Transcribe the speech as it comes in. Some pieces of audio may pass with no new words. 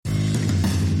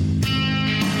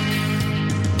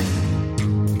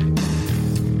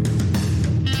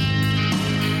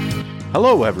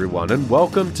Hello, everyone, and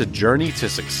welcome to Journey to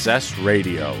Success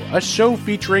Radio, a show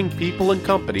featuring people and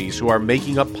companies who are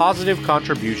making a positive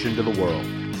contribution to the world.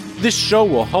 This show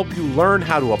will help you learn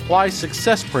how to apply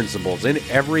success principles in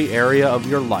every area of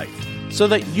your life so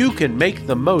that you can make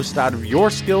the most out of your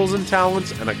skills and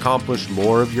talents and accomplish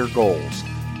more of your goals.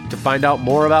 To find out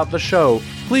more about the show,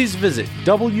 please visit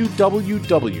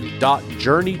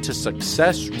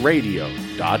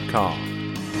www.journeytosuccessradio.com.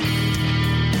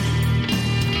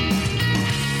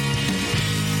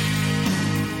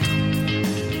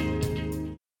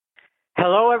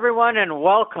 Hello, everyone, and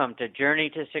welcome to Journey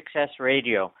to Success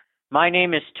Radio. My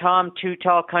name is Tom Too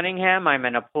Tall Cunningham. I'm a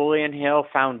Napoleon Hill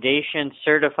Foundation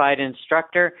certified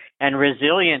instructor and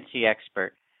resiliency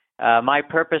expert. My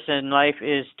purpose in life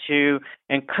is to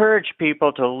encourage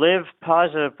people to live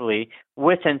positively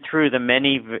with and through the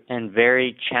many and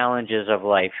varied challenges of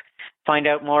life. Find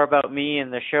out more about me in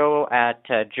the show at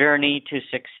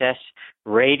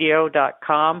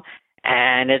journeytosuccessradio.com.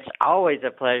 And it's always a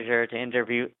pleasure to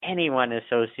interview anyone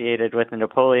associated with the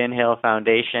Napoleon Hill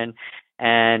Foundation.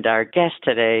 And our guest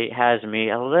today has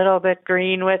me a little bit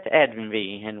green with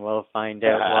envy, and we'll find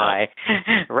out why.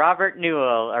 Robert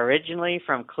Newell, originally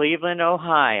from Cleveland,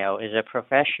 Ohio, is a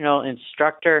professional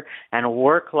instructor and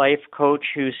work-life coach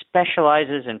who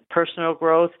specializes in personal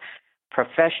growth,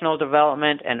 professional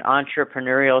development, and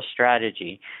entrepreneurial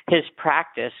strategy. His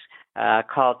practice,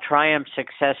 called Triumph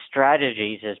Success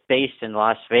Strategies, is based in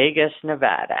Las Vegas,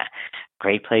 Nevada.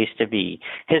 Great place to be.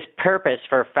 His purpose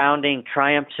for founding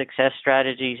Triumph Success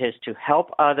Strategies is to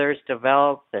help others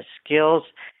develop the skills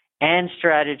and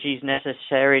strategies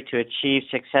necessary to achieve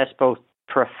success both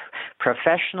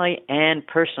professionally and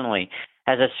personally.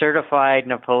 As a certified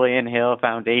Napoleon Hill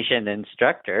Foundation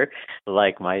instructor,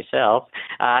 like myself,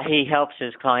 he helps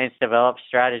his clients develop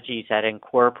strategies that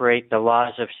incorporate the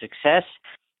laws of success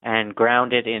and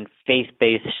grounded in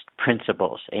faith-based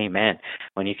principles. Amen.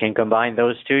 When you can combine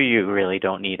those two, you really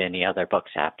don't need any other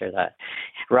books after that.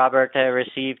 Robert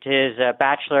received his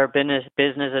Bachelor of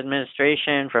Business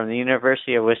Administration from the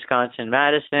University of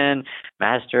Wisconsin-Madison,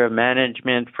 Master of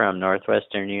Management from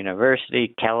Northwestern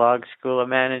University, Kellogg School of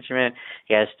Management.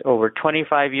 He has over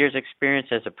 25 years'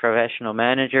 experience as a professional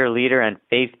manager, leader, and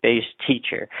faith-based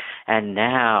teacher. And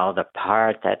now the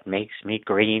part that makes me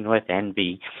green with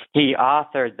envy. He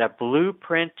authored The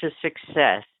Blueprint to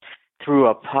Success Through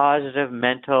a Positive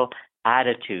Mental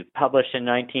Attitude, published in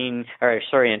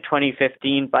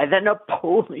 2015 by the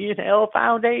Napoleon Hill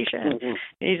Foundation. Mm-hmm.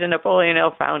 He's a Napoleon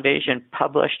Hill Foundation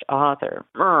published author.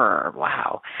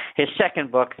 Wow. His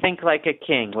second book, Think Like a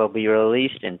King, will be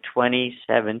released in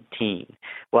 2017.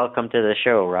 Welcome to the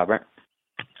show, Robert.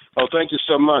 Oh, thank you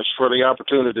so much for the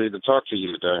opportunity to talk to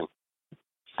you today.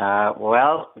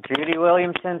 Well, Judy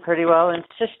Williamson pretty well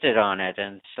insisted on it,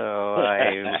 and so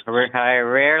I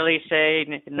rarely say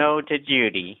no to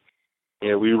Judy.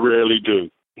 Yeah, we rarely do.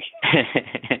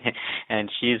 And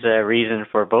she's a reason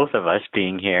for both of us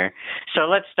being here. So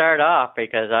let's start off,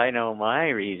 because I know my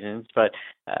reasons, but,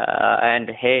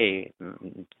 and hey,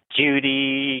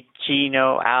 Judy,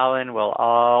 Chino, Alan will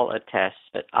all attest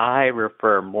that I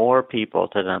refer more people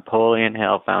to the Napoleon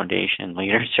Hill Foundation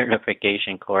Leader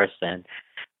Certification course than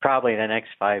probably the next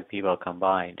 5 people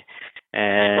combined.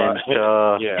 And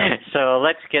so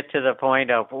let's get to the point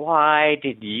of, why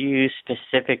did you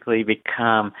specifically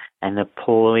become a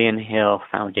Napoleon Hill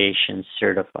Foundation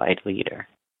certified leader?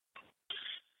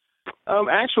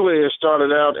 Actually, it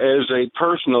started out as a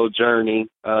personal journey.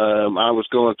 I was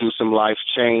going through some life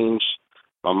change.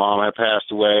 My mom had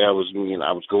passed away. I was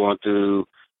going through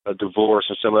a divorce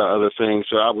and some other things.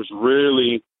 So I was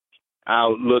really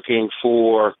out looking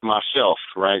for myself,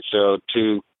 right? So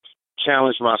to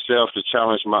challenge myself, to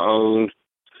challenge my own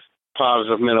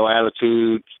positive mental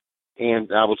attitude,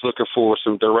 and I was looking for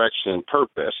some direction,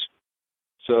 purpose.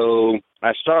 So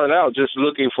I started out just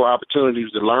looking for opportunities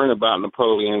to learn about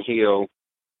Napoleon Hill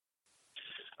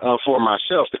for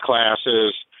myself, the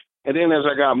classes. And then as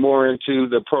I got more into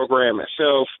the program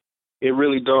itself, it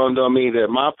really dawned on me that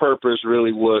my purpose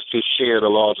really was to share the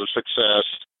laws of success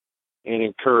and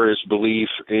encourage belief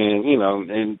in,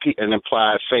 and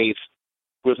applied faith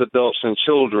with adults and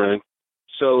children.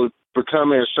 So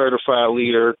becoming a certified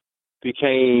leader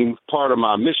became part of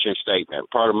my mission statement,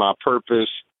 part of my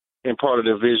purpose, and part of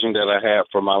the vision that I have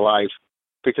for my life,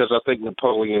 because I think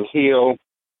Napoleon Hill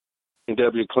and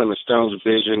W. Clement Stone's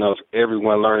vision of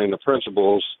everyone learning the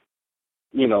principles,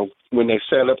 when they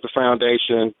set up the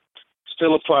foundation,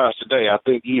 still applies today. I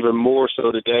think even more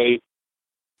so today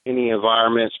in the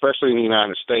environment, especially in the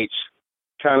United States,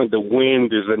 kind of the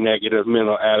wind is a negative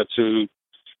mental attitude.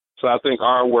 So I think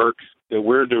our work that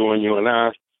we're doing, you and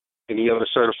I, and the other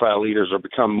certified leaders will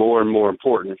become more and more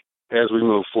important as we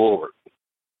move forward.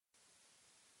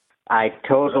 I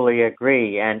totally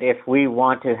agree. And if we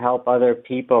want to help other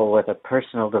people with a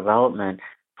personal development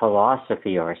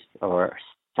philosophy or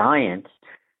science,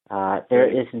 there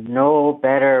is no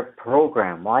better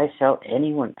program. Why sell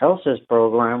anyone else's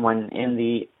program when in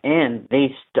the end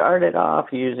they started off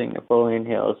using Napoleon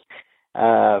Hill's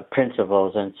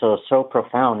principles, and so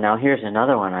profound. Now here's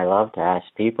another one I love to ask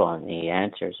people, and the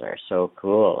answers are so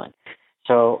cool. And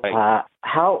so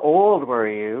how old were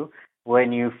you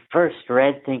when you first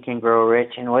read Think and Grow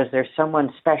Rich, and was there someone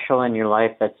special in your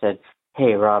life that said,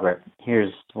 hey, Robert,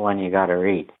 here's one you got to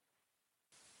read?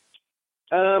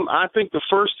 I think the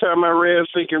first time I read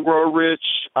Think and Grow Rich,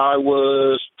 I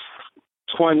was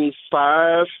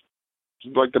 25,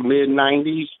 like the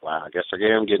mid-'90s. Wow, I guess I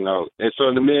am getting old. And so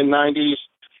in the mid-'90s,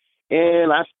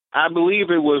 and I believe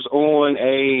it was on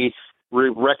a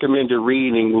recommended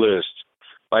reading list,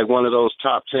 like one of those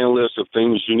top 10 lists of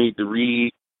things you need to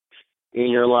read in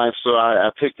your life. So I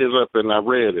picked it up and I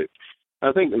read it.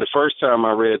 I think the first time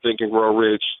I read Think and Grow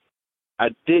Rich, I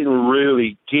didn't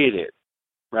really get it,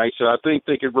 right? So I think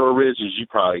Think and Grow Rich, as you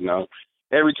probably know,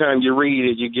 every time you read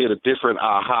it, you get a different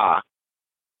aha.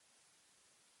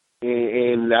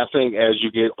 And I think as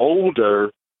you get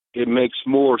older, it makes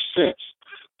more sense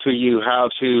to you how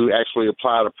to actually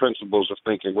apply the principles of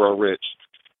Think and Grow Rich.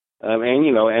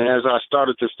 And as I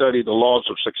started to study the laws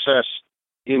of success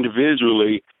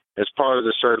individually as part of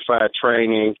the certified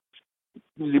training,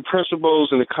 the principles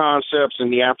and the concepts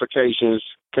and the applications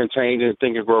contained in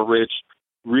Think and Grow Rich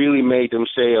really made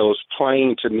themselves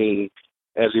plain to me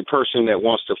as a person that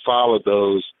wants to follow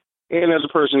those and as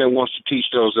a person that wants to teach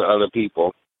those to other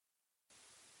people.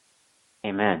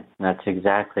 Amen. That's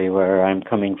exactly where I'm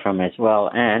coming from as well.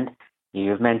 And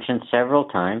you've mentioned several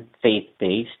times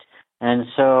faith-based. And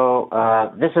so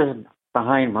this is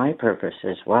behind my purpose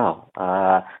as well.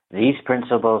 These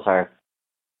principles are,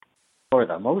 for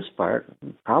the most part,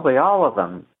 probably all of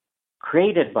them,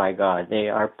 created by God. They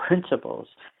are principles.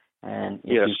 And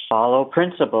if you follow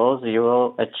principles, you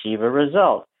will achieve a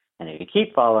result. And if you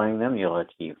keep following them, you'll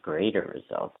achieve greater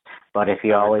results. But if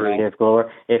you always give glory,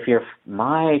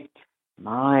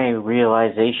 my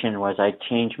realization was I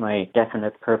changed my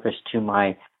definite purpose to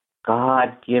my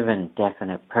God-given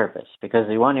definite purpose. Because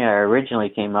the one I originally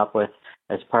came up with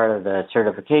as part of the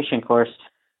certification course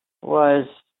was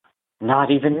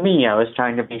not even me. I was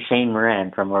trying to be Shane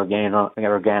Moran from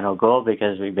Organo Gold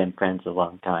because we've been friends a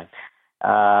long time.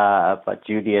 But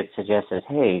Judy had suggested,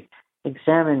 hey,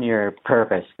 examine your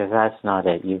purpose, because that's not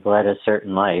it. You've led a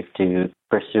certain life to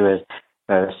pursue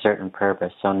a certain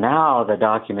purpose. So now the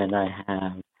document I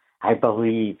have, I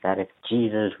believe that if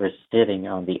Jesus was sitting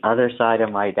on the other side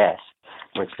of my desk,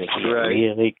 which would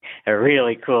be a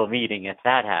really cool meeting if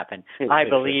that happened, I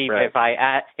believe if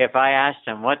I asked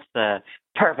him, what's the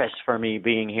purpose for me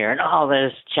being here and all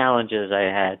those challenges I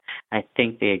had, I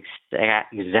think the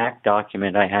exact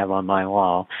document I have on my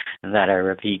wall and that I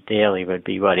repeat daily would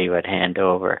be what he would hand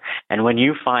over. And when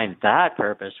you find that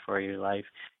purpose for your life,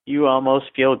 you almost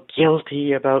feel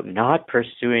guilty about not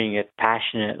pursuing it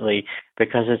passionately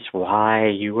because it's why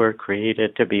you were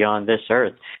created to be on this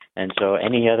earth. And so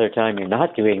any other time you're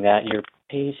not doing that, you're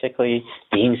basically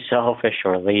being selfish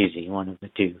or lazy, one of the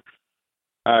two.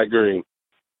 I agree.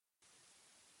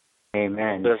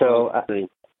 Amen. So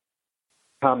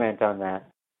comment on that.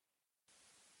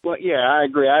 Well, yeah, I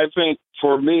agree. I think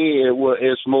for me,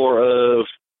 it's more of,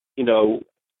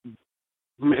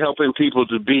 helping people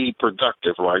to be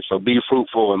productive, right? So be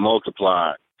fruitful and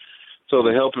multiply. So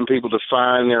they're helping people to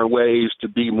find their ways to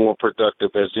be more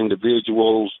productive as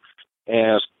individuals,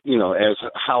 as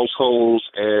households,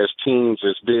 as teams,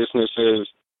 as businesses.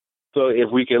 So if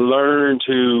we can learn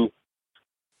to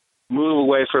move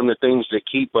away from the things that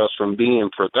keep us from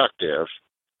being productive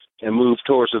and move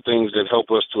towards the things that help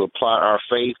us to apply our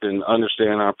faith and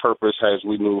understand our purpose as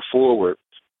we move forward,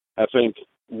 I think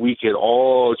we could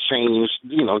all change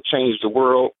the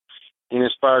world and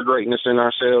inspire greatness in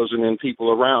ourselves and in people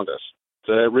around us.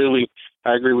 So that really,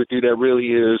 I agree with you, that really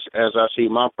is, as I see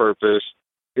my purpose,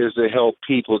 is to help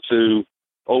people to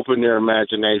open their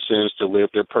imaginations, to live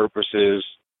their purposes,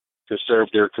 to serve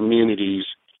their communities,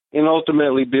 and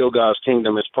ultimately build God's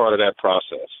kingdom as part of that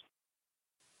process.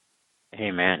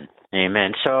 Amen.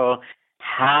 Amen. So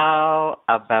how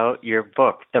about your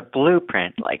book, The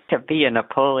Blueprint? Like, to be a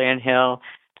Napoleon Hill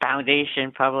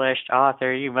Foundation published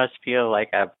author, you must feel like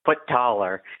a foot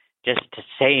taller just to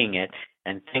saying it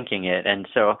and thinking it. And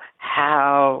so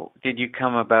how did you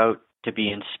come about to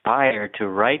be inspired to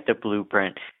write the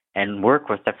blueprint and work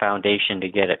with the foundation to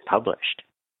get it published?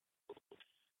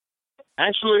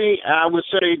 Actually, I would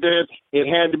say that it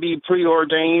had to be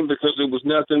preordained because it was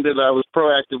nothing that I was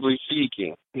proactively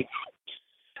seeking.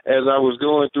 As I was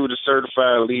going through the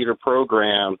Certified Leader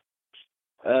program,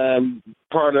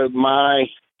 part of my,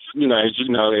 as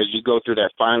you go through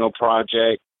that final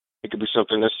project, it could be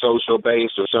something that's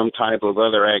social-based or some type of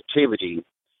other activity.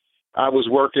 I was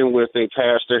working with a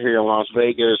pastor here in Las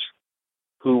Vegas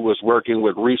who was working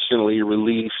with recently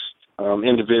released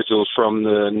individuals from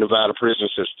the Nevada prison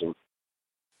system.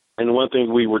 And one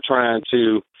thing we were trying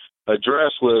to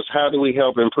address was how do we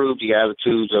help improve the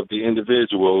attitudes of the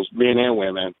individuals, men and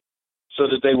women, so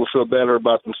that they will feel better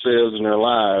about themselves and their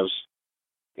lives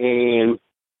and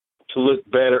to look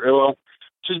better,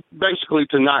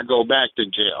 to not go back to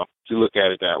jail, to look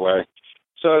at it that way.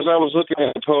 So as I was looking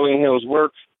at Napoleon Hill's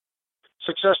work,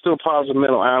 Success Through a Positive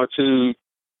Mental Attitude,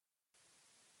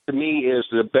 to me, is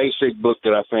the basic book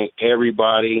that I think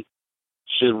everybody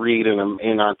should read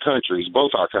in our countries,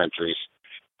 both our countries,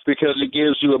 because it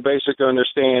gives you a basic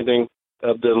understanding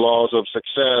of the laws of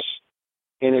success,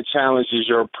 and it challenges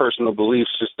your personal belief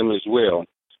system as well.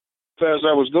 So as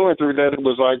I was going through that, it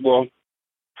was like, well,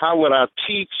 how would I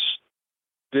teach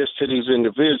this to these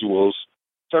individuals?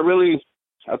 So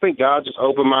I think God just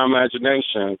opened my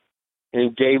imagination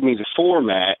and gave me the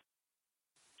format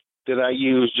that I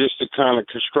use just to kind of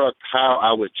construct how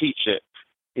I would teach it,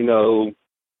 and,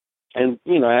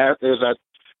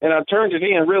 I turned it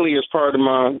in really as part of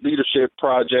my leadership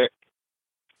project.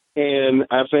 And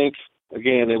I think,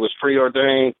 again, it was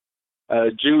preordained.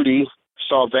 Judy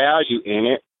saw value in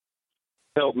it,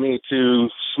 helped me to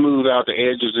smooth out the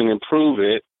edges and improve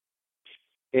it.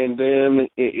 And then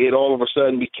it all of a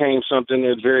sudden became something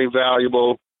that's very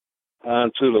valuable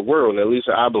to the world. At least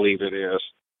I believe it is.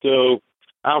 So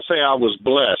I'll say I was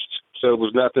blessed. So it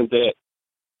was nothing that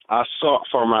I sought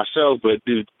for myself, but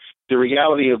the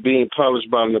reality of being published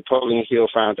by the Napoleon Hill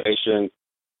Foundation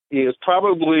is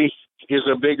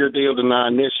a bigger deal than I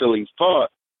initially thought.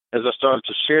 As I started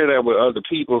to share that with other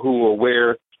people who were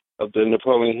aware of the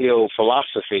Napoleon Hill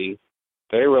philosophy,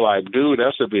 they were like, dude,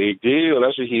 that's a big deal.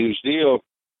 That's a huge deal.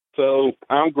 So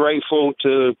I'm grateful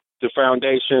to the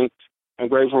foundation. I'm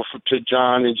grateful to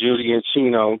John and Judy and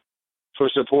Chino for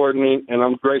supporting me, and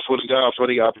I'm grateful to God for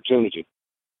the opportunity.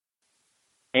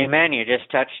 Amen. You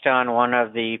just touched on one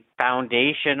of the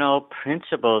foundational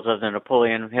principles of the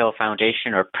Napoleon Hill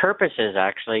Foundation, or purposes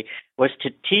actually, was to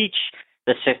teach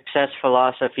the success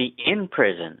philosophy in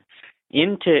prison,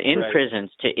 right.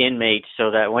 prisons to inmates,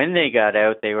 so that when they got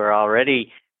out, they were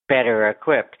already better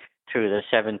equipped through the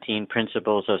 17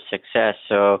 principles of success.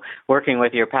 So working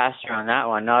with your pastor on that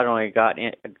one not only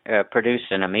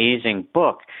produced an amazing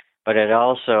book, but it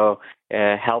also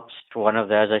helps one of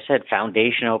the, as I said,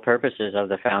 foundational purposes of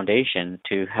the foundation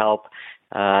to help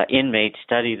inmates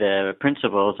study the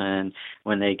principles and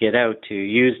when they get out to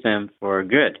use them for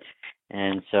good.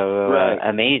 And so right.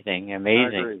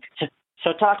 Amazing.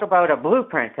 So talk about a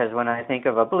blueprint, because when I think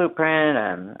of a blueprint,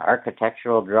 an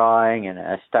architectural drawing and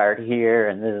a start here,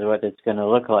 and this is what it's going to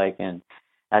look like, and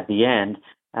at the end,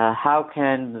 how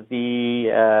can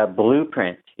the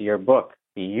blueprint, your book,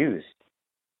 be used?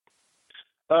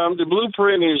 The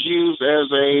blueprint is used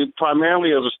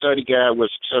primarily as a study guide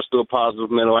with Success Through a Positive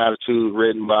Mental Attitude,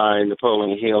 written by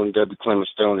Napoleon Hill and W. Clement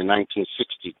Stone in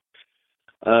 1960.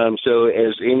 So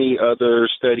as any other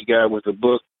study guide with a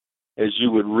book, as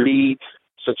you would read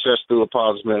Success Through a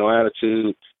Positive Mental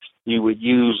Attitude, you would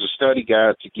use a study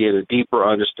guide to get a deeper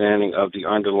understanding of the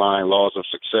underlying laws of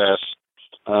success.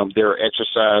 There are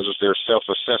exercises, there are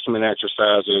self-assessment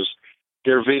exercises,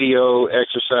 there are video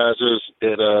exercises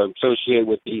that associate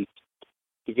with the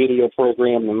video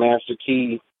program, the Master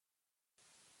Key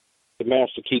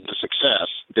to Success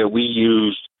that we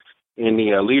used in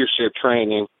the leadership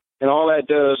training. And all that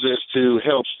does is to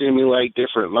help stimulate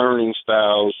different learning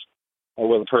styles,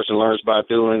 whether the person learns by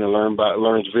doing or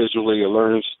learns visually or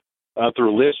learns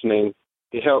through listening.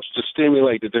 It helps to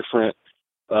stimulate the different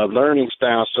learning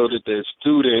styles so that the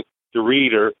student, the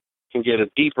reader, can get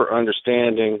a deeper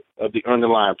understanding of the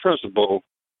underlying principle.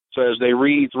 So as they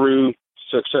read through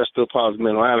Success Through a Positive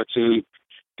Mental Attitude,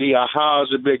 the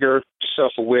ahas are bigger,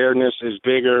 self-awareness is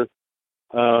bigger,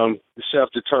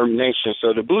 self-determination.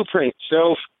 So the blueprint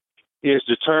itself is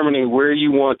determining where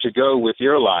you want to go with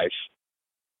your life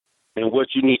and what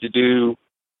you need to do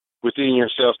within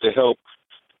yourself to help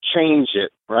change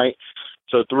it, right?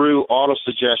 So through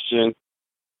auto-suggestion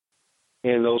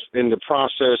in the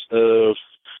process of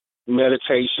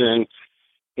meditation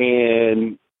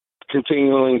and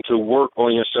continuing to work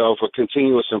on yourself, a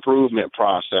continuous improvement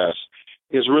process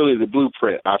is really the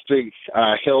blueprint. I figure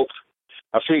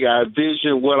I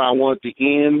vision what I want the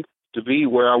end to be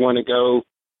where I want to go,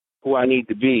 who I need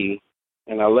to be,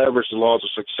 and I leverage the laws of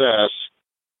success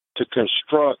to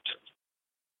construct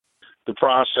the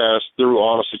process through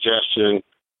auto suggestion,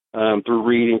 through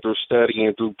reading, through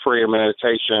studying, through prayer,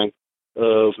 meditation,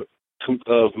 of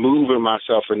moving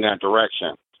myself in that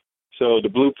direction. So the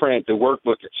blueprint, the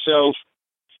workbook itself,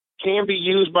 can be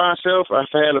used by itself.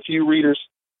 I've had a few readers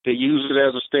that use it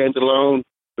as a standalone,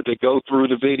 but they go through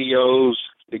the videos,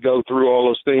 they go through all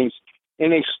those things,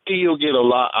 and they still get a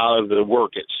lot out of the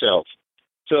work itself.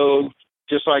 So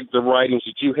just like the writings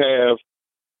that you have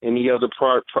and the other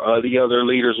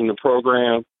leaders in the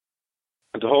program,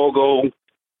 the whole goal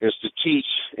is to teach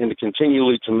and to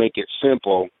continually to make it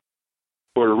simple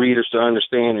for the readers to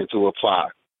understand and to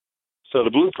apply. So the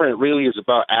blueprint really is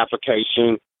about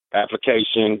application,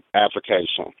 application,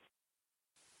 application.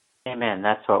 Amen.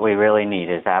 That's what we really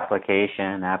need is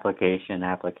application, application,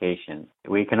 application.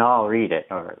 We can all read it,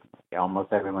 or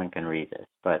almost everyone can read this,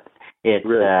 but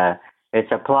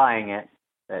it's applying it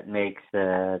that makes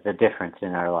the difference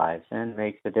in our lives and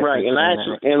makes the difference. Right,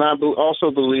 and I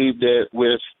also believe that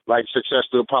with like success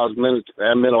through a positive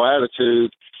mental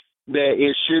attitude, that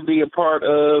it should be a part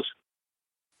of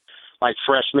like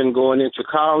freshmen going into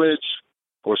college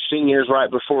or seniors right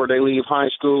before they leave high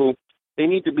school. They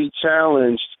need to be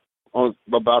challenged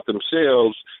about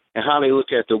themselves and how they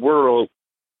look at the world,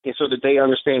 and so that they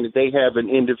understand that they have an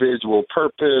individual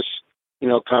purpose,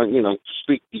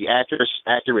 speak the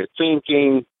accurate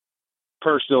thinking,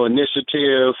 personal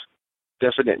initiative,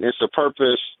 definiteness of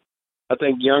purpose. I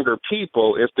think younger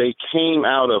people, if they came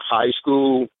out of high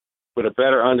school with a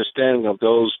better understanding of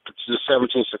the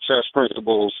 17 success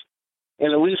principles,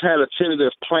 and at least had a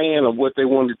tentative plan of what they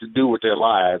wanted to do with their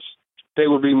lives, they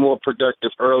would be more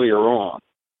productive earlier on.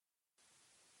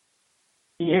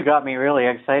 You got me really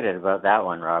excited about that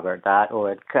one, Robert. That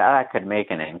could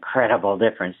make an incredible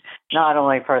difference, not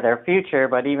only for their future,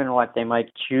 but even what they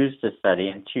might choose to study,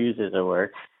 and choose is a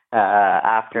word,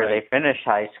 after they finish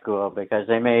high school, because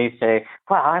they may say,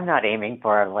 well, I'm not aiming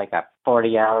for like a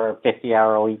 40-hour,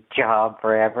 50-hour-a-week job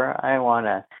forever. I want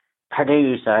to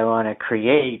produce, I want to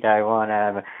create, I want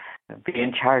to be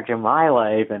in charge of my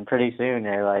life, and pretty soon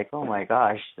they're like, oh my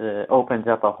gosh, it opens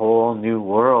up a whole new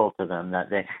world to them.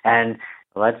 And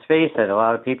let's face it, a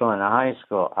lot of people in the high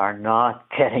school are not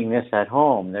getting this at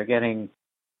home. They're getting,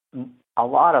 a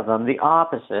lot of them, the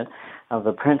opposite of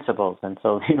the principles. And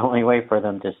so the only way for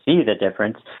them to see the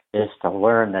difference is to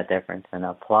learn the difference and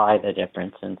apply the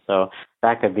difference. And so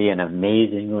that could be an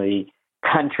amazingly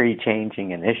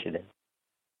country-changing initiative.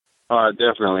 I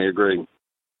definitely agree.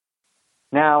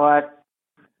 Now,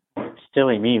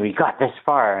 silly me, we got this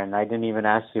far, and I didn't even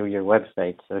ask you your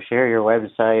website. So share your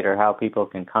website or how people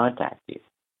can contact you.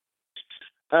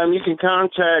 You can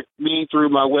contact me through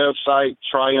my website,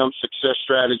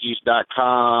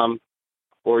 triumphsuccessstrategies.com,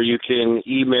 or you can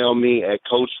email me at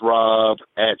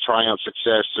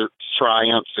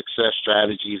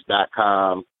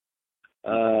coachrob@triumphsuccessstrategies.com.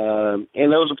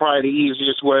 And those are probably the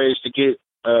easiest ways to get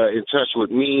in touch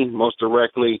with me most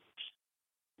directly.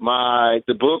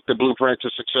 The book, The Blueprint to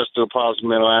Success Through a Positive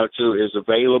Mental Attitude, is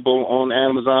available on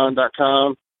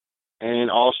Amazon.com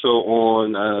and also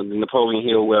on the Napoleon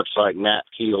Hill website,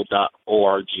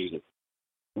 naphill.org.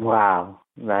 Wow,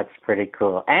 that's pretty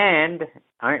cool. And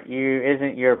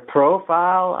isn't your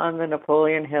profile on the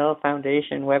Napoleon Hill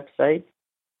Foundation website?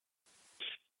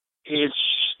 It is.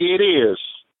 It is.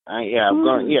 I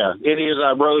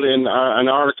wrote an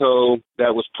article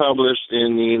that was published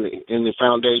in the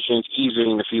Foundation's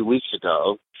e-zine a few weeks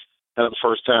ago. That was the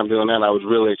first time doing that. I was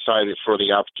really excited for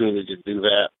the opportunity to do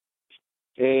that.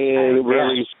 And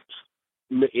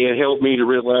it helped me to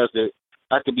realize that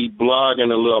I could be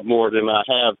blogging a lot more than I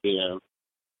have been.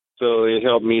 So it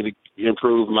helped me to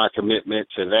improve my commitment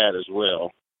to that as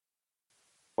well.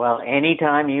 Well,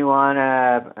 anytime you want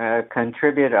to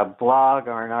contribute a blog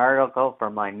or an article for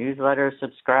my newsletter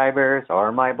subscribers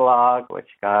or my blog, which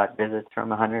got visits from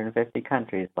 150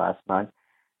 countries last month,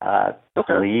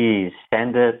 please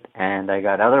send it. And I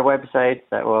got other websites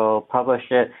that will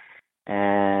publish it.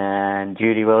 And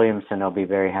Judy Williamson will be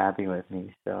very happy with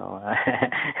me. So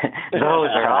those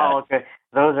are all good.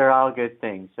 Those are all good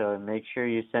things. So make sure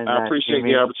you send that to me. I appreciate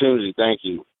the opportunity. Thank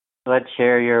you. Let's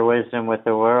share your wisdom with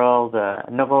the world.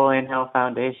 Napoleon Hill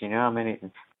Foundation. You know how many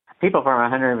people from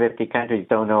 150 countries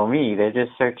don't know me? They're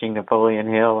just searching Napoleon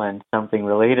Hill and something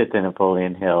related to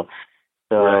Napoleon Hill.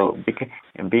 So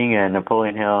being a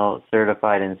Napoleon Hill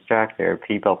certified instructor,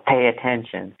 people pay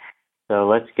attention. So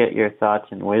let's get your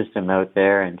thoughts and wisdom out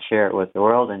there and share it with the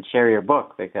world, and share your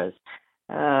book, because,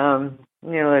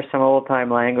 there's some old-time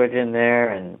language in there,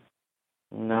 and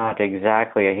Not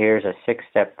exactly. Here's a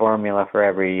 6-step formula for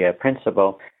every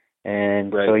principle.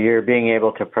 And Right. so you're being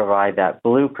able to provide that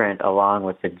blueprint along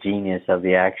with the genius of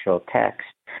the actual text.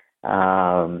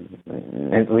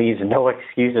 It leaves no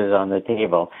excuses on the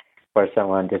table for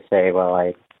someone to say, well,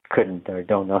 I couldn't or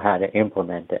don't know how to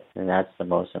implement it. And that's the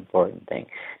most important thing.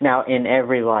 Now, in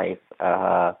every life,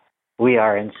 we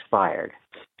are inspired.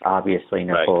 Obviously,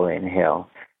 Napoleon Hill.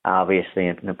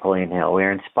 Obviously, Napoleon Hill.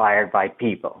 We're inspired by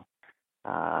people.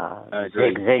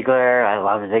 Zig Ziglar. I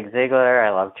love Zig Ziglar.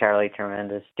 I love Charlie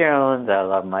Tremendous Jones. I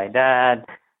love my dad.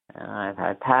 I've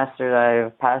had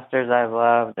pastors I've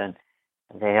loved, and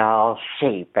they all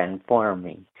shape and form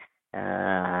me.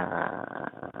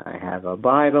 I have a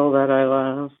Bible that I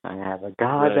love. I have a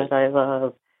God that I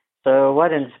love. So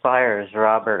what inspires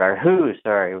who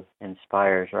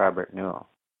inspires Robert Newell?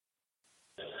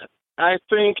 I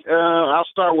think I'll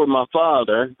start with my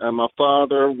father. My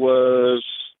father was,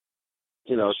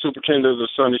 superintendent of the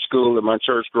Sunday school at my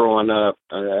church growing up,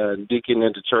 a deacon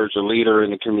at the church, a leader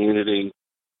in the community.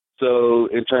 So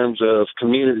in terms of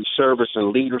community service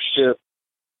and leadership,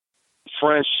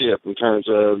 friendship, in terms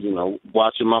of,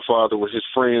 watching my father with his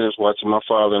friends, watching my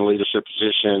father in leadership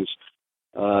positions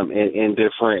in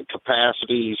different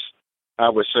capacities, I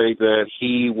would say that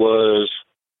he was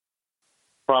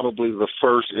probably the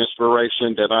first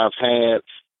inspiration that I've had.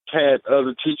 Had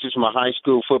other teachers. My high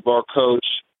school football coach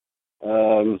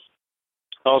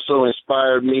also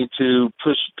inspired me to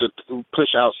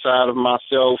push outside of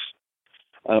myself.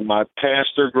 My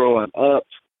pastor growing up,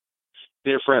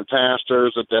 different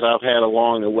pastors that I've had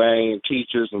along the way, and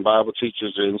teachers and Bible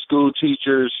teachers and school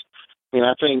teachers.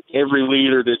 I think every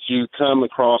leader that you come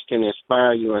across can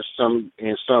inspire you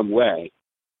in some way.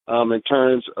 In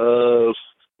terms of,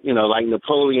 like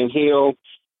Napoleon Hill,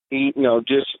 his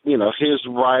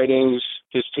writings,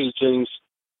 his teachings,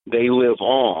 they live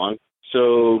on.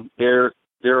 So they're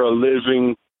a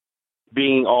living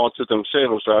being all to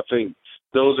themselves. So I think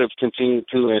those have continued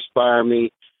to inspire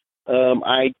me.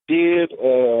 I did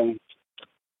a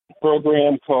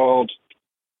program called,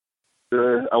 it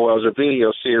was a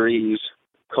video series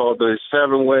called The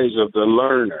 7 Ways of the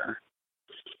Learner.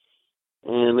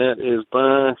 And that is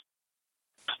by,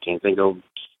 I can't think of,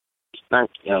 not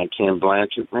Ken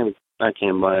Blanchard, maybe not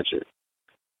Ken Blanchard.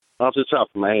 Off the top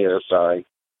of my head, sorry.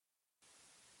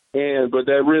 But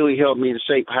that really helped me to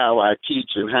shape how I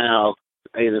teach and how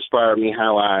it inspired me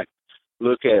how I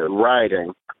look at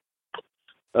writing.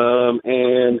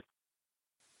 And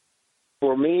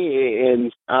for me,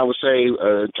 and I would say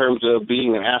in terms of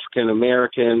being an African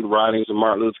American, the writings of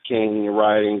Martin Luther King, the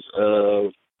writings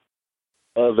of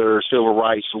other civil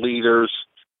rights leaders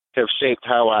have shaped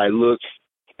how I look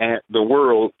at the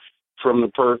world from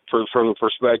the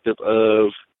perspective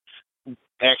of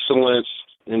excellence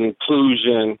and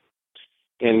inclusion,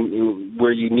 and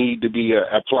where you need to be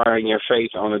applying your faith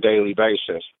on a daily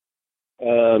basis.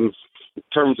 In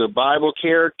terms of Bible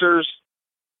characters,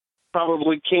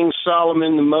 probably King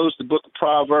Solomon the most, the book of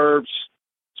Proverbs.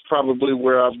 It's probably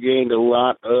where I've gained a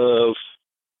lot of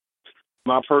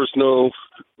my personal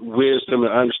wisdom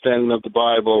and understanding of the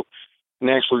Bible.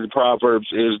 And actually, the Proverbs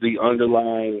is the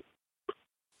underlying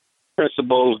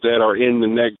principles that are in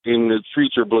the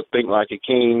future book, Think Like a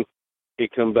King.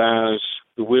 It combines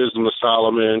the wisdom of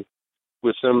Solomon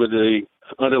with some of the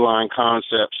underlying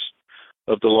concepts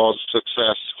of the laws of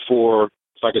success for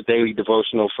like a daily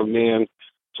devotional for men.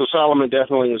 So Solomon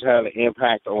definitely has had an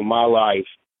impact on my life,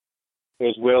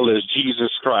 as well as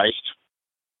Jesus Christ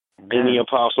and the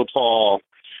Apostle Paul,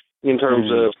 in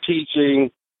terms of teaching,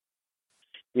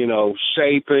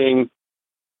 shaping,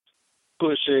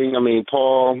 pushing.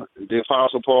 The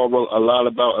Apostle Paul wrote a lot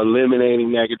about eliminating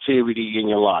negativity in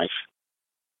your life,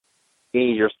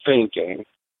 in your thinking,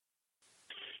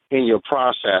 in your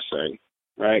processing,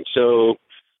 right? So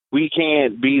we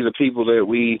can't be the people that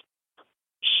we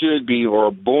should be or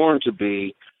are born to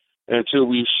be until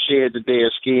we shed the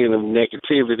dead skin of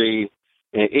negativity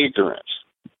and ignorance.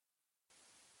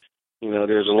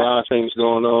 There's a lot of things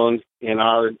going on in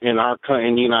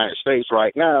the United States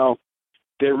right now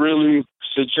that really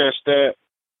suggest that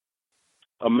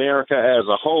America as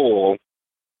a whole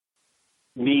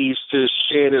needs to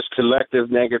shed its collective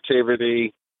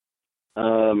negativity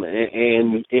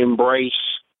and embrace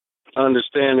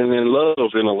understanding and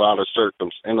love in a lot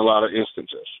of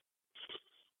instances.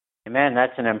 Amen.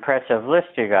 That's an impressive list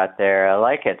you got there. I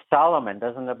like it. Solomon,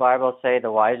 doesn't the Bible say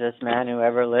the wisest man who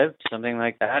ever lived? Something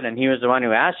like that. And he was the one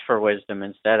who asked for wisdom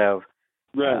instead of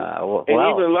wealth.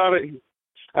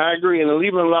 I agree. And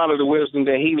even a lot of the wisdom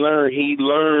that he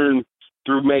learned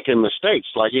through making mistakes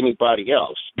like anybody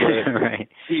else. But right.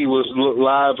 He was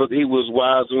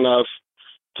wise enough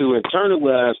to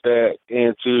internalize that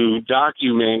and to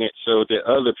document it so that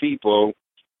other people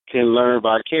can learn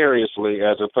vicariously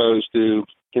as opposed to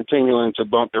continuing to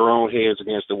bump their own heads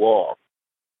against the wall.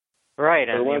 Right,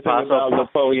 and the Apostle about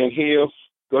Napoleon Hill.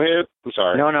 Go ahead. I'm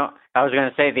sorry. No. I was going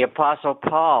to say the Apostle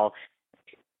Paul.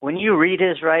 When you read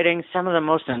his writings, some of the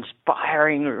most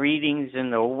inspiring readings in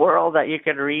the world that you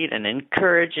could read, and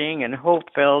encouraging and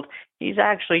hope-filled. He's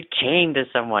actually chained to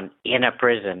someone in a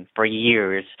prison for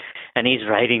years, and he's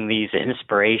writing these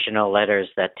inspirational letters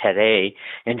that today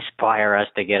inspire us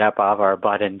to get up off our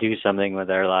butt and do something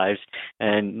with our lives.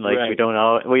 And right. we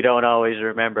don't always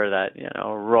remember that,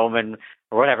 Roman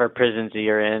or whatever prisons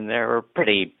you're in, they were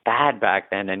pretty bad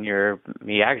back then, and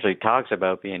he actually talks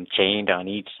about being chained on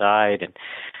each side. And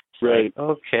right.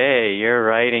 Okay, you're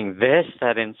writing this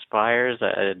that inspires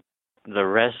the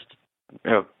rest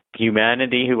of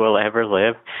humanity who will ever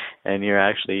live, and you're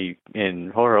actually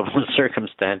in horrible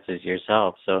circumstances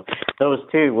yourself. So those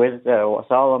two, with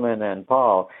Solomon and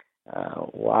Paul,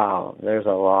 wow, there's a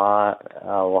lot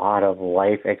of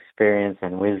life experience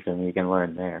and wisdom you can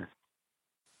learn there.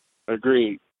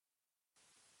 Agreed.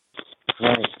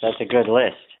 Nice. That's a good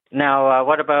list. Now,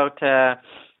 what about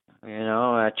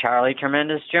Charlie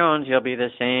Tremendous Jones? You'll be the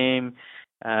same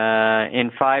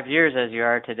in 5 years as you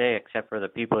are today, except for the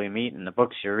people you meet and the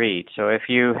books you read. So if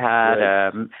you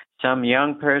had some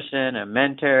young person, a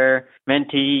mentor,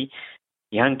 mentee,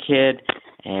 young kid,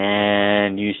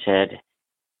 and you said,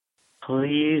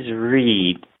 please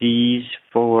read these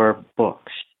 4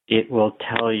 books. It will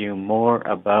tell you more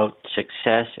about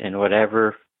success in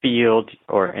whatever field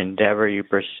or endeavor you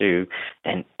pursue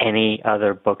than any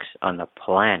other books on the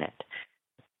planet.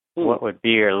 What would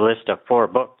be your list of 4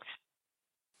 books?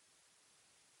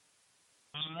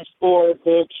 4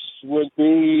 books would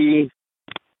be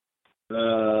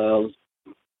Success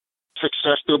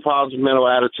Through a Positive Mental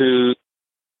Attitude.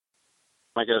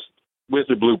 I guess with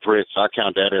the blueprints, I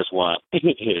count that as one.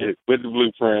 With the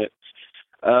blueprint.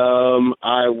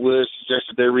 I would suggest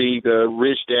that they read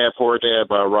Rich Dad, Poor Dad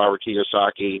by Robert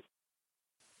Kiyosaki.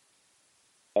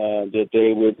 That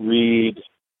they would read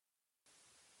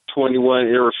 21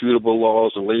 Irrefutable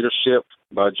Laws of Leadership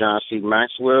by John C.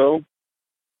 Maxwell.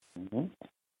 Mm-hmm.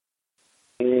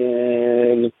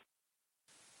 And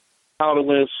How to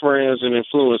Win Friends and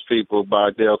Influence People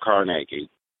by Dale Carnegie.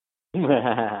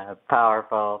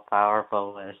 Powerful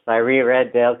list. I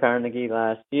reread Dale Carnegie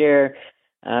last year.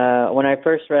 When I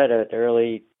first read it,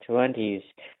 early 20s,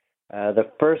 the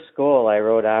first goal I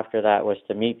wrote after that was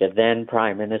to meet the then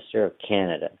Prime Minister of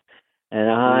Canada. And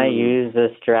I used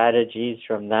the strategies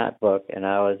from that book, and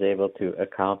I was able to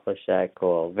accomplish that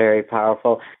goal. Very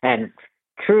powerful. And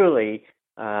truly,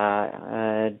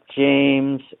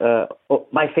 James,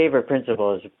 my favorite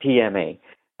principle is PMA.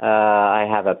 I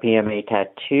have a PMA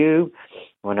tattoo.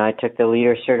 When I took the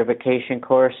leader certification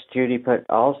course, Judy put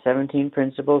all 17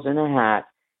 principles in a hat,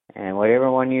 and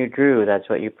whatever one you drew, that's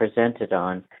what you presented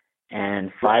on.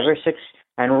 And 5 or 6,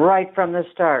 and right from the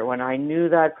start, when I knew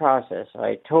that process,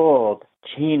 I told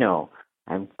Chino,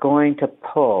 I'm going to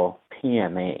pull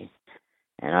PMA.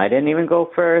 And I didn't even go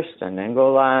first and then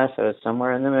go last. I was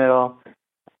somewhere in the middle.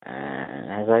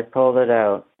 And as I pulled it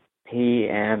out,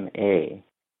 PMA.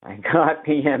 I got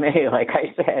PMA, like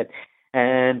I said.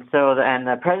 And so,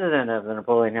 the president of the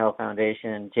Napoleon Hill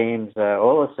Foundation, James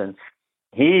Olison,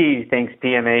 he thinks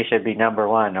PMA should be number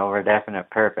 1 over definite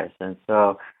purpose. And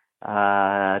so,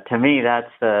 to me,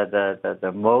 that's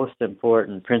the most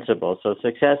important principle. So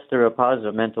success through a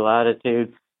positive mental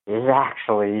attitude is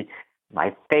actually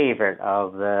my favorite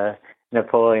of the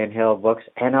Napoleon Hill books,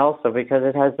 and also because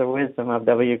it has the wisdom of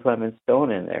W. Clement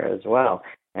Stone in there as well.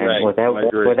 And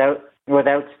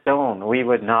without Stone, we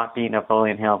would not be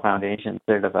Napoleon Hill Foundation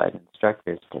certified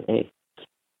instructors today.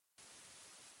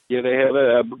 Yeah, they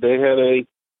had a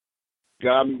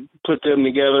God put them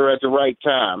together at the right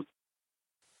time.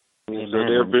 And so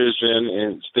their vision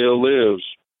and still lives.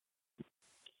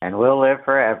 And will live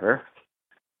forever.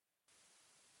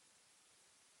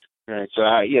 Right. So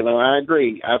I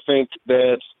agree. I think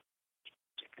that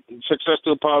success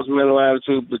to a positive mental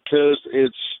attitude, because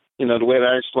it's, the way that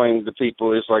I explain it to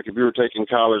people is like if you were taking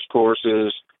college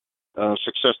courses,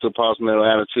 success to a positive mental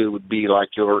attitude would be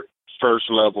like your first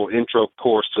level intro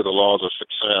course to the laws of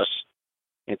success.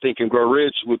 And Think and Grow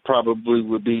Rich would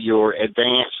be your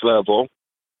advanced level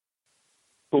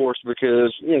course,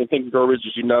 because Think and Grow Rich,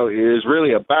 as you know, is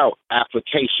really about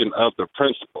application of the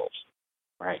principles.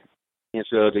 Right. And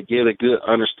so to get a good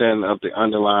understanding of the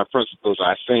underlying principles,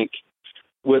 I think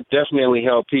would definitely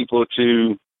help people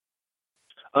to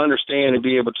understand and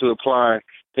be able to apply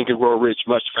Think and Grow Rich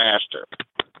much faster.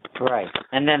 Right.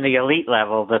 And then the elite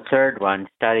level, the third one,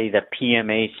 study the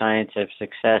PMA Science of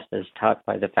Success as taught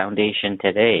by the Foundation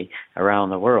today around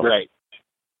the world. Right.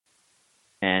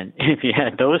 And if you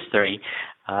had those three,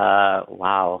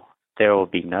 wow, there will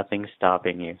be nothing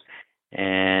stopping you.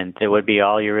 And it would be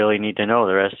all you really need to know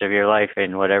the rest of your life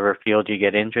in whatever field you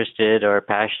get interested or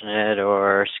passionate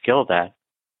or skilled at.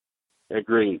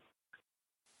 Agreed.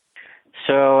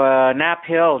 So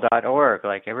naphill.org,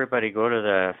 like everybody go to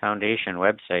the foundation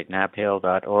website,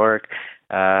 naphill.org,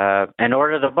 and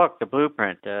order the book, The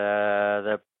Blueprint.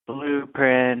 The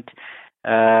Blueprint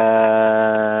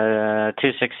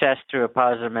to Success Through a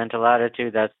Positive Mental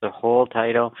Attitude. That's the whole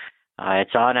title.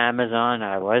 It's on Amazon.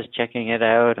 I was checking it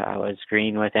out. I was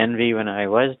green with envy when I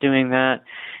was doing that.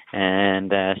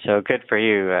 And so good for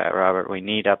you, Robert. We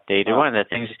need updated. One of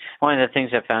the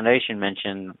things that Foundation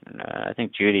mentioned, I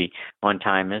think Judy one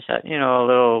time, is that, a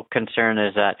little concern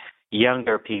is that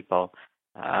younger people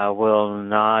will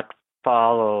not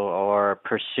follow or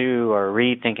pursue or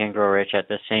read Think and Grow Rich at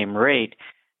the same rate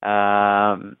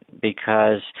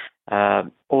because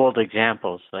old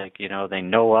examples, like, they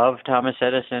know of Thomas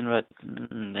Edison, but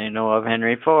they know of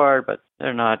Henry Ford, but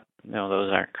they're not,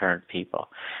 those aren't current people.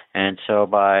 And so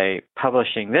by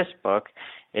publishing this book,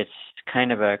 it's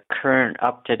kind of a current,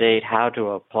 up-to-date how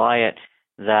to apply it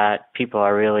that people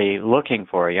are really looking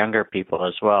for, younger people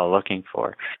as well, looking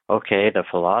for. Okay, the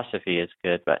philosophy is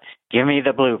good, but give me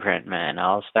the blueprint, man.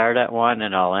 I'll start at one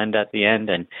and I'll end at the end,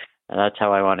 and that's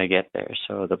how I want to get there.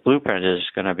 So the blueprint is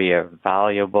going to be a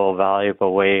valuable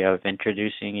way of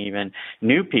introducing even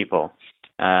new people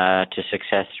to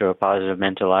success through a positive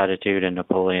mental attitude and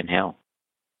Napoleon Hill.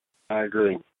 I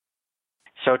agree.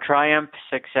 So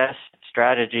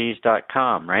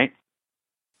triumphsuccessstrategies.com, right?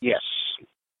 Yes.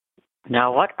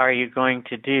 Now, what are you going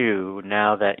to do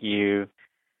now that you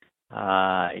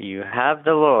have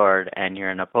the Lord and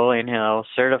you're a Napoleon Hill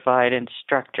certified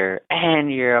instructor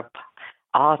and you're a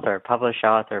published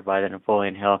author by the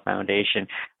Napoleon Hill Foundation?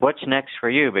 What's next for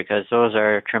you? Because those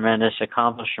are tremendous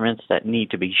accomplishments that need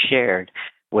to be shared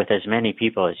with as many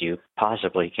people as you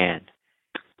possibly can.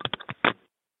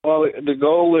 Well, the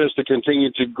goal is to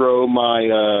continue to grow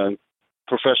my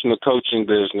professional coaching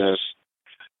business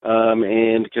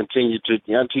and continue to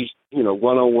teach,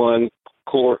 one-on-one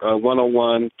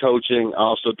coaching. I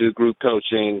also do group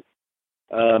coaching.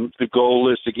 The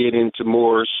goal is to get into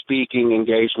more speaking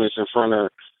engagements in front of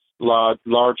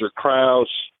larger crowds.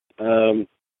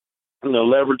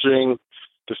 Leveraging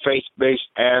the faith-based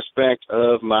aspect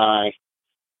of my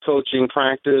coaching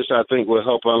practice, I think, will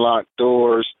help unlock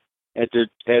doors in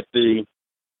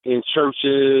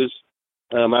churches.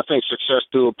 I think success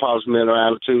through a positive mental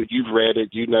attitude. You've read it,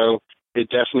 it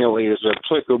definitely is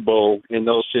applicable in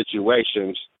those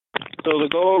situations. So the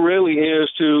goal really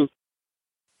is to,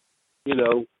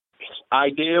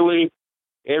 ideally,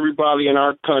 everybody in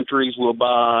our countries will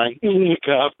buy a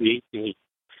copy,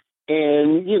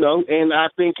 and I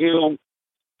think it'll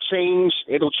change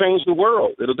the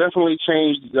world. It'll definitely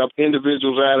change the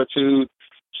individual's attitude,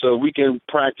 so we can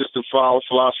practice the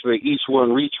philosophy: each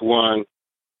one reach one,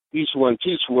 each one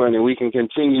teach one, and we can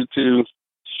continue to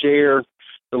share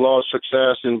the law of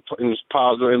success and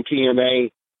positive and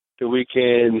PMA, that we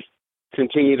can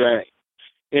continue to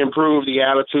improve the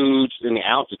attitudes and the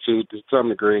altitude to some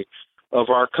degree of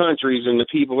our countries and the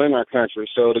people in our country.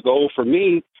 So the goal for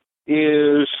me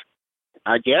is,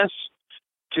 I guess,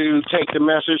 to take the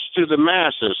message to the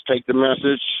masses, take the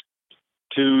message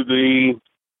to the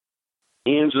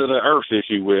ends of the earth, if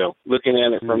you will, looking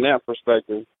at it from that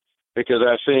perspective, because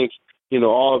I think,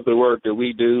 all of the work that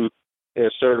we do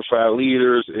as certified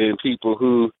leaders and people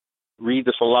who read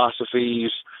the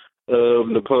philosophies of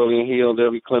Napoleon Hill,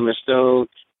 W. Clement Stone,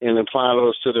 and apply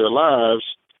those to their lives,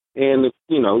 and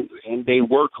they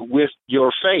work with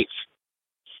your faith.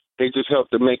 They just help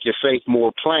to make your faith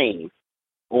more plain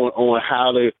on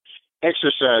how to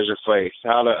exercise your faith,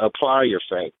 how to apply your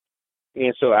faith.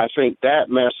 And so I think that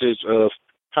message of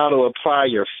how to apply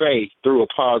your faith through a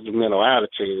positive mental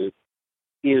attitude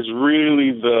is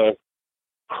really the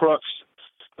crux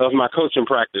of my coaching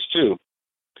practice too.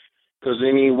 Because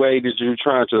any way that you're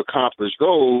trying to accomplish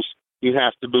goals, you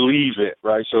have to believe it,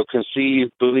 right? So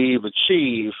conceive, believe,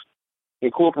 achieve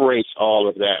incorporates all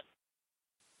of that.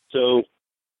 So,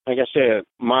 like I said,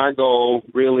 my goal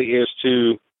really is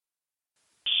to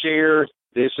share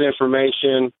this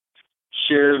information,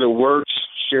 share the works,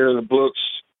 share the books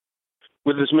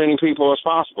with as many people as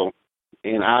possible.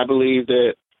 And I believe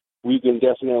that we can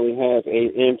definitely have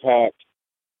an impact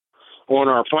on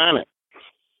our planet,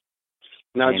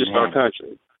 not just our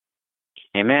country.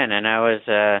 Amen. And I was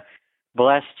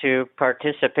blessed to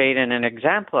participate in an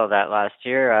example of that last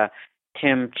year.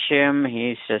 Tim Chim,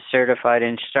 he's a certified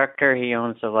instructor. He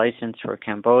owns a license for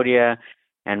Cambodia.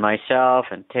 And myself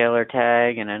and Taylor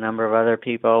Tagg and a number of other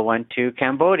people went to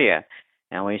Cambodia.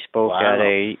 And we spoke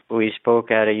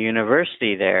at a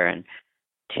university there. And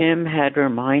Tim had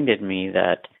reminded me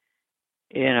that,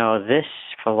 this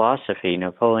philosophy,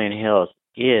 Napoleon Hills,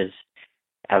 is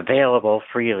available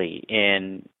freely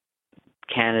in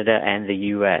Canada and the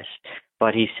U.S.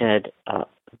 But he said,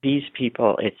 these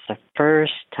people, it's the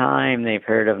first time they've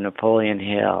heard of Napoleon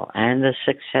Hill and the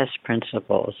success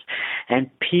principles. And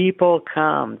people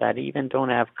come that even don't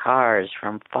have cars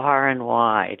from far and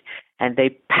wide, and they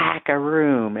pack a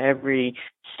room every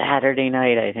Saturday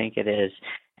night, I think it is,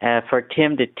 for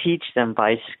Tim to teach them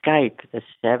by Skype the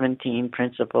 17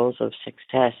 principles of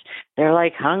success. They're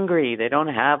like hungry. They don't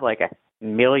have like a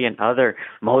million other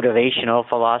motivational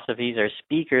philosophies or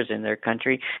speakers in their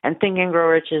country, and Think and Grow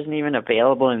Rich isn't even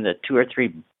available in the 2 or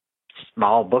 3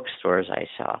 small bookstores I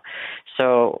saw.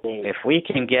 So if we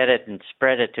can get it and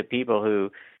spread it to people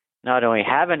who not only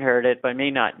haven't heard it, but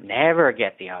may not never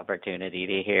get the opportunity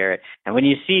to hear it, and when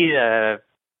you see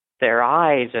their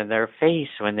eyes and their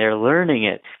face when they're learning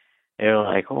it, they're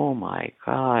like, oh my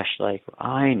gosh, like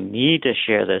I need to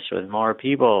share this with more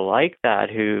people like that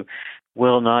who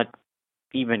will not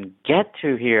even get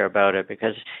to hear about it,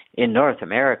 because in North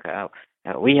America,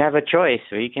 we have a choice.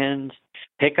 We can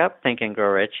pick up Think and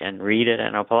Grow Rich and read it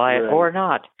and apply it or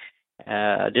not,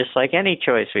 just like any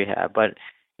choice we have. But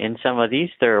in some of these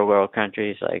third world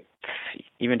countries, like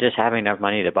even just having enough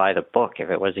money to buy the book, if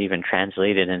it was even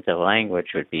translated into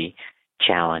language, would be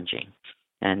challenging.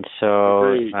 And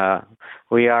so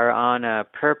we are on a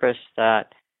purpose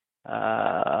that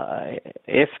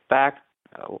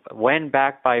when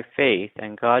backed by faith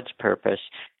and God's purpose,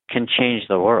 can change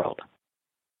the world.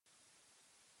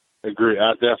 Agree.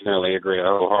 I definitely agree. I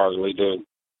wholeheartedly do.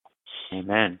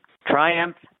 Amen.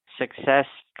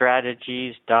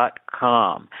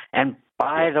 TriumphSuccessStrategies.com. And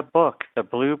buy the book, The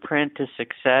Blueprint to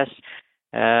Success.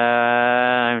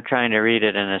 I'm trying to read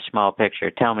it in a small picture.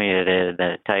 Tell me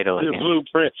the title again.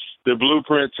 The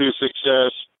Blueprint to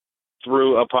Success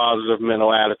Through a Positive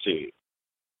Mental Attitude.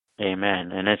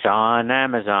 Amen. And it's on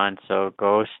Amazon, so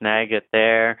go snag it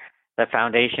there. The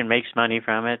foundation makes money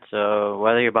from it, so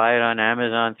whether you buy it on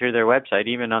Amazon through their website,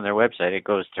 even on their website, it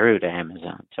goes through to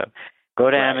Amazon. So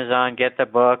go to Amazon, get the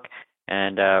book,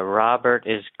 and Robert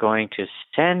is going to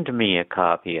send me a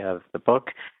copy of the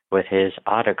book with his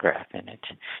autograph in it.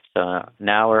 So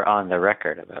now we're on the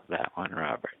record about that one,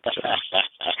 Robert. So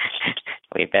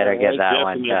we better get that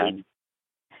one done.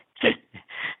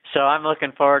 So I'm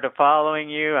looking forward to following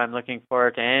you. I'm looking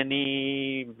forward to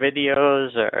any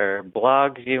videos or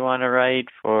blogs you want to write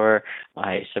for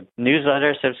my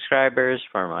newsletter subscribers,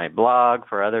 for my blog,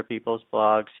 for other people's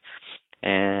blogs.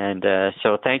 And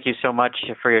so thank you so much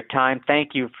for your time.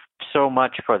 Thank you so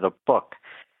much for the book.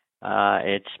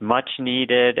 It's much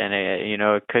needed, and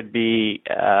it could be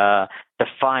the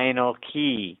final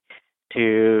key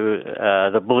to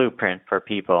the blueprint for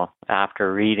people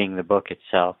after reading the book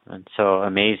itself. And so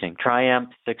amazing.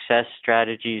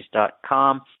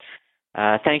 TriumphSuccessStrategies.com.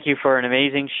 Thank you for an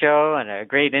amazing show and a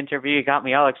great interview. You got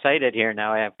me all excited here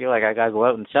now. I feel like I got to go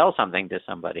out and sell something to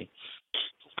somebody.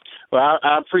 Well,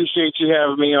 I appreciate you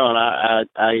having me on.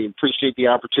 I appreciate the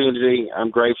opportunity. I'm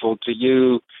grateful to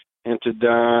you and to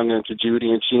Don and to Judy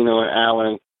and Chino and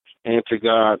Alan and to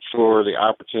God for the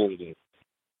opportunity.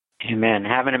 Amen.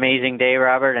 Have an amazing day,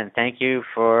 Robert, and thank you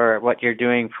for what you're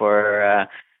doing for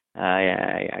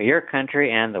your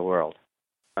country and the world.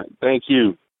 Thank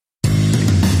you.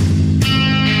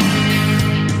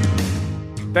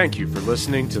 Thank you for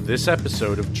listening to this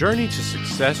episode of Journey to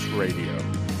Success Radio.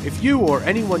 If you or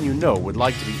anyone you know would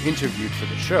like to be interviewed for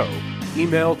the show,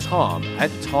 email Tom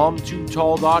at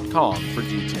tom2tall.com for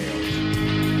details.